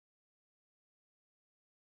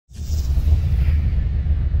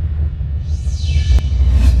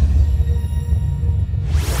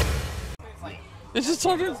It's just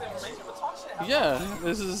talking. Yeah,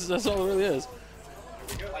 that's all it really is.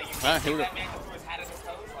 All right, here we go.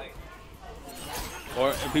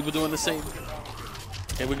 Or people doing the same.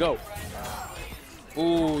 Here we go.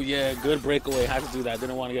 Ooh, yeah, good breakaway. Had to do that.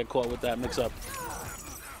 Didn't want to get caught with that mix-up.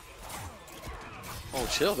 Oh,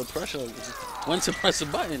 chill. The pressure. When to press a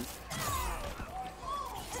button.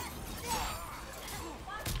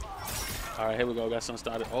 All right, here we go. Got something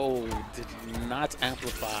started. Oh, did not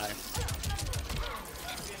amplify.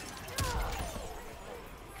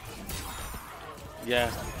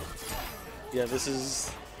 Yeah. Yeah, this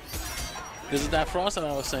is that frost that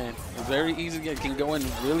I was saying. It's very easy. It can go in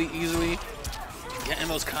really easily. Getting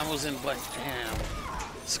those combos in, but damn.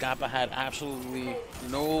 Skapa had absolutely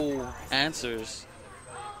no answers.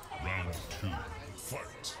 Round 2,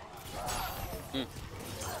 fight.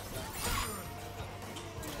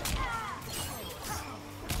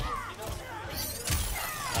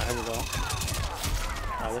 Alright, here we go.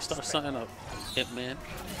 Alright, let's start something up. Hitman.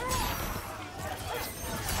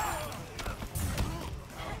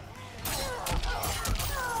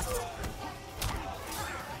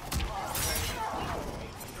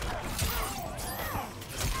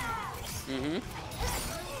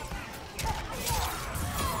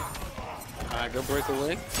 Alright, good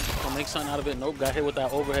breakaway. Gonna make something out of it. Nope, got hit with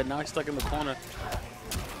that overhead. Now he's stuck in the corner.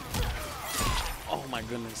 Oh my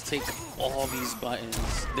goodness, take all these buttons.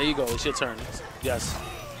 There you go, it's your turn. Yes.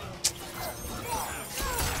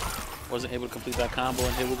 Wasn't able to complete that combo,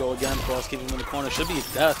 and here we go again. Cross keeping him in the corner. Should be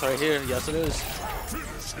death right here. Yes, it is.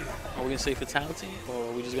 Are we gonna say fatality, or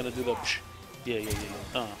are we just gonna do the psh? Yeah.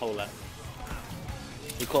 Hold that.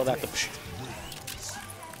 We call that the psh.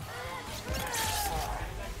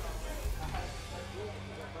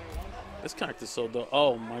 This character's so dope.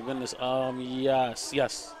 Oh my goodness. Yes.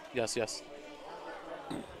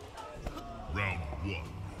 Round 1,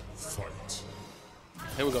 fight.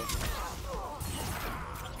 Here we go.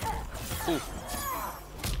 Ooh.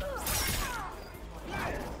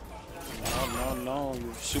 No.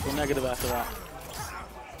 You're super negative after that.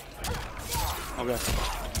 Okay.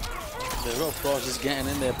 There we go. Frost just getting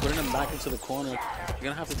in there, putting him back into the corner. You're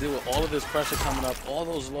going to have to deal with all of this pressure coming up, all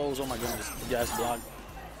those lows. Oh my goodness. Yes, block.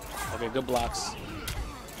 Okay, good blocks.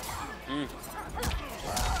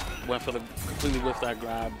 Went for the completely whiffed that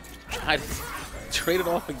grab. Tried to trade it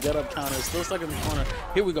off and get up counter. Still stuck in the corner.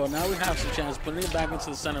 Here we go. Now we have some chance. Putting it back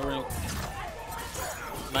into the center ring.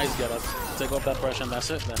 Nice get up. Take off that pressure, and that's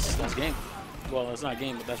it. That's game. Well, it's not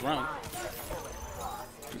game, but that's round.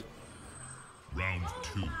 Round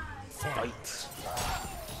 2, Fight.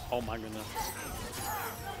 Oh my goodness.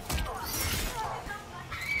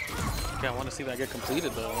 Okay, I want to see that get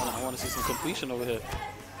completed though. I want to see some completion over here.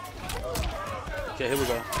 Okay, here we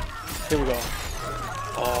go.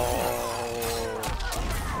 Oh,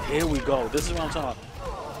 here we go. This is what I'm talking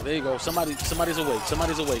about. There you go. Somebody's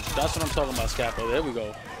awake. That's what I'm talking about, Skapa. There we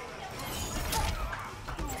go.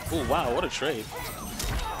 Oh wow, what a trade.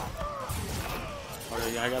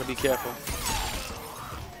 Okay, yeah, I gotta be careful.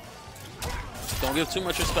 Don't give too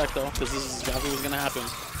much respect though, because this is exactly what's gonna happen.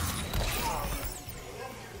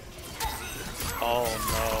 Oh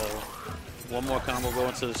no. One more combo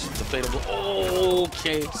going to the fatal.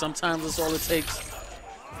 Okay, sometimes that's all it takes.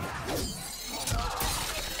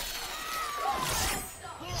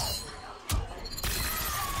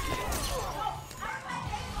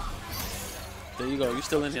 There you go. You're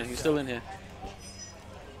still in here.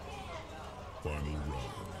 final round,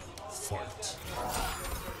 fight.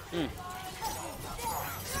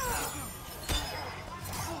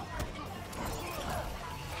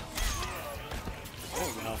 Oh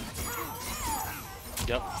no.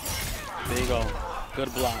 Yep. There you go.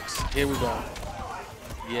 Good blocks. Here we go.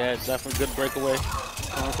 Yeah, definitely good breakaway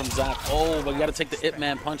coming from Zack. Oh, but you got to take the Ip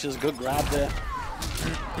Man punches. Good grab there.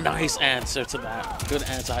 Nice answer to that. Good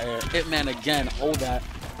anti-air. Ip Man again. Hold that.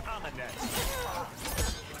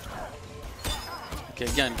 Okay,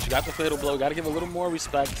 again, you got the fatal blow. Got to give a little more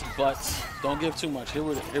respect, but don't give too much. Here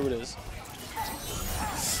it is.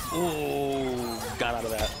 Ooh, got out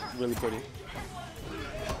of that. Really pretty.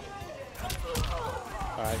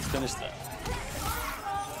 All right, finish that.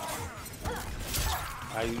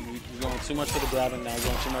 All right, you're going too much for the grabbing now. You're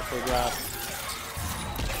going too much for the grab.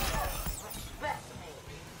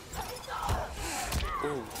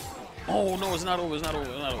 Ooh. Oh, no, it's not over.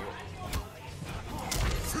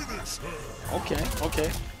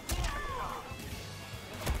 Okay.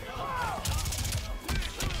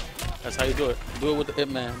 That's how you do it. Do it with the Ip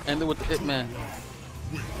Man. End it with the Ip Man.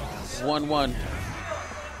 1-1.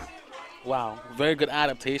 Wow, very good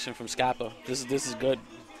adaptation from Skapa. This is good.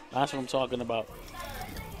 That's what I'm talking about.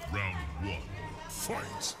 Round 1,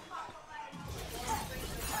 fight.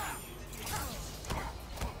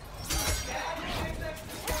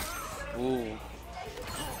 Ooh.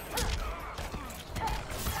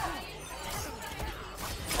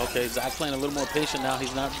 Okay, Zack playing a little more patient now.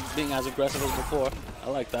 He's not being as aggressive as before. I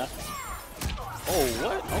like that. Oh,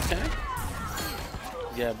 what? Okay.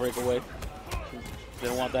 Yeah, breakaway.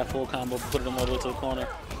 Didn't want that full combo. Put him all the way to the corner.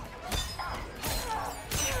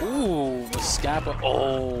 Ooh, the Scappa.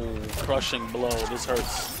 Oh, crushing blow. This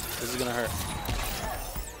hurts. This is going to hurt.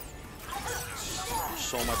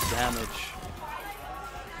 So much damage.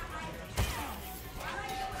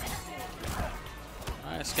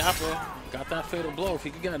 All right, Scappa got that fatal blow. If he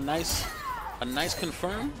could get a nice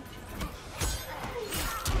confirm.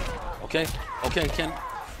 Okay, okay, Ken.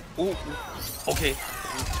 Ooh, okay.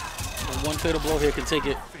 One fatal blow here can take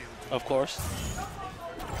it, of course.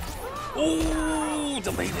 Ooh,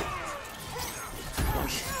 delayed it.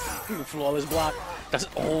 Flawless block. That's,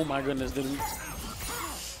 oh my goodness, dude.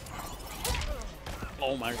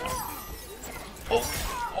 Oh my god.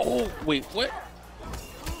 Oh, wait, what?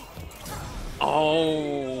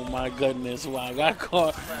 Oh my goodness, wow, I got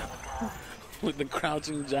caught with the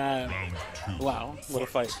crouching jab. Wow, what a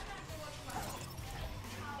fight.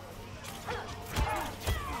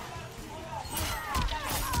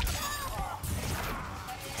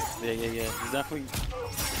 Yeah. He's definitely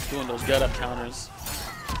doing those get-up counters.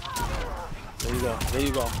 There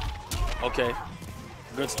you go. Okay.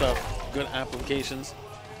 Good stuff. Good applications.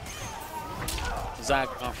 Zack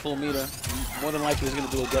on full meter. More than likely he's going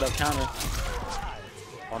to do a get-up counter.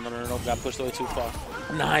 Oh, no. Got pushed away too far.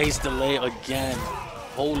 Nice delay again.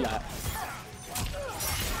 Whole lot.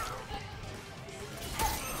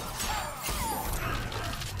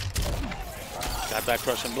 Got that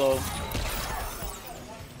crushing blow.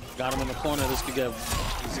 Got him in the corner. This could get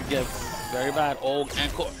very bad. Oh,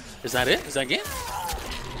 Encore. Is that it? Is that game?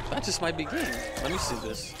 That just might be game. Let me see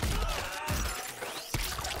this.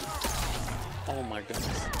 Oh my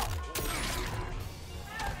goodness.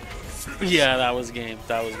 Yeah, that was game.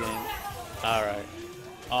 That was game. All right.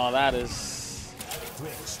 Oh, that's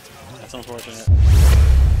unfortunate.